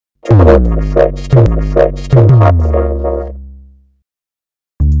I'm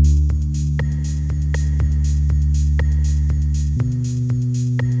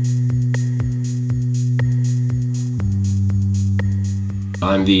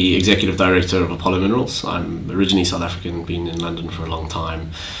the Executive Director of Apollo Minerals. I'm originally South African, been in London for a long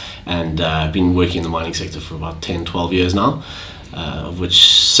time, and I've been working in the mining sector for about 10, 12 years now, of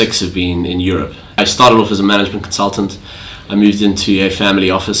which 6 have been in Europe. I started off as a management consultant. I moved into a family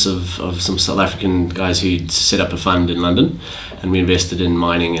office of some South African guys who'd set up a fund in London, and we invested in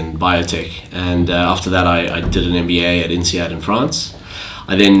mining and biotech. And after that I did an MBA at INSEAD in France.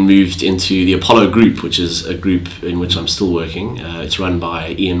 I then moved into the Apollo Group, which is a group in which I'm still working. It's run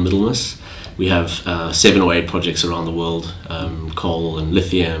by Ian Middlemas. We have 7 or 8 projects around the world, coal and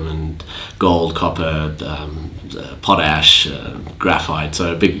lithium and gold, copper, potash, graphite,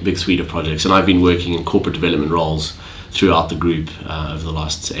 so a big suite of projects. And I've been working in corporate development roles throughout the group over the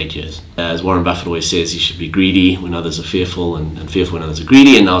last 8 years. As Warren Buffett always says, you should be greedy when others are fearful, and fearful when others are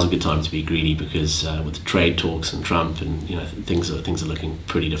greedy. And now's a good time to be greedy because with the trade talks and Trump, and things are looking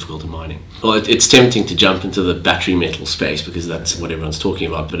pretty difficult in mining. Well, it's tempting to jump into the battery metal space because that's what everyone's talking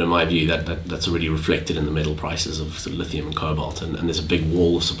about. But in my view, that's already reflected in the metal prices of sort of lithium and cobalt, and there's a big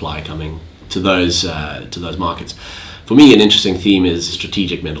wall of supply coming to those markets. For me, an interesting theme is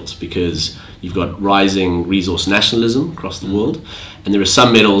strategic metals, because you've got rising resource nationalism across the world, and there are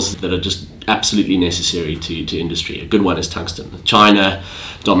some metals that are just absolutely necessary to industry. A good one is tungsten. China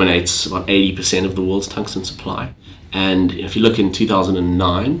dominates about 80% of the world's tungsten supply. And if you look in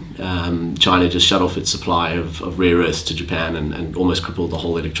 2009, China just shut off its supply of rare earths to Japan and almost crippled the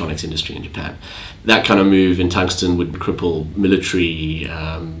whole electronics industry in Japan. That kind of move in tungsten would cripple military,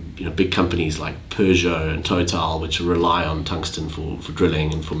 big companies like Peugeot and Total, which rely on tungsten for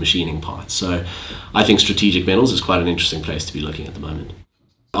drilling and for machining parts. So I think strategic metals is quite an interesting place to be looking at the moment.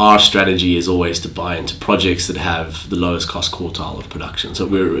 Our strategy is always to buy into projects that have the lowest cost quartile of production. So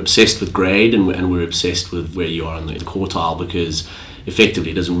we're obsessed with grade, and we're obsessed with where you are in the quartile, because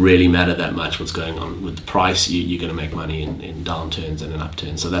effectively it doesn't really matter that much what's going on with the price. You're going to make money in downturns and in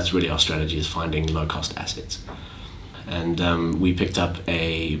upturns. So that's really our strategy, is finding low cost assets. And we picked up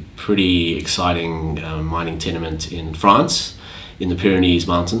a pretty exciting mining tenement in France, in the Pyrenees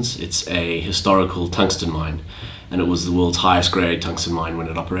Mountains. It's a historical tungsten mine, and it was the world's highest grade tungsten mine when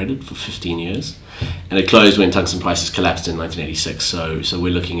it operated for 15 years. And it closed when tungsten prices collapsed in 1986. So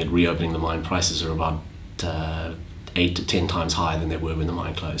we're looking at reopening the mine. Prices are about 8 to 10 times higher than they were when the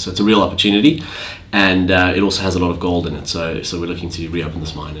mine closed. So it's a real opportunity, and it also has a lot of gold in it. So we're looking to reopen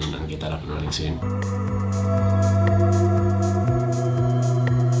this mine and get that up and running soon.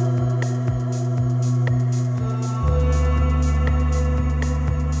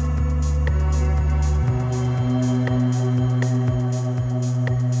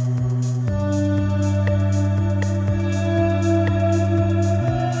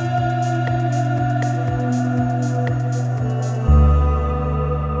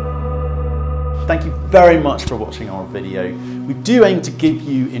 Thank you very much for watching our video. We do aim to give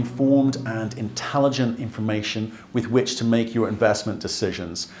you informed and intelligent information with which to make your investment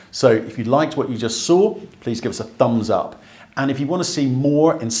decisions. So if you liked what you just saw, please give us a thumbs up. And if you want to see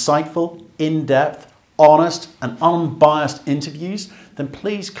more insightful, in-depth, honest and unbiased interviews, then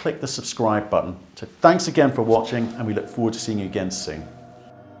please click the subscribe button. So thanks again for watching, and we look forward to seeing you again soon.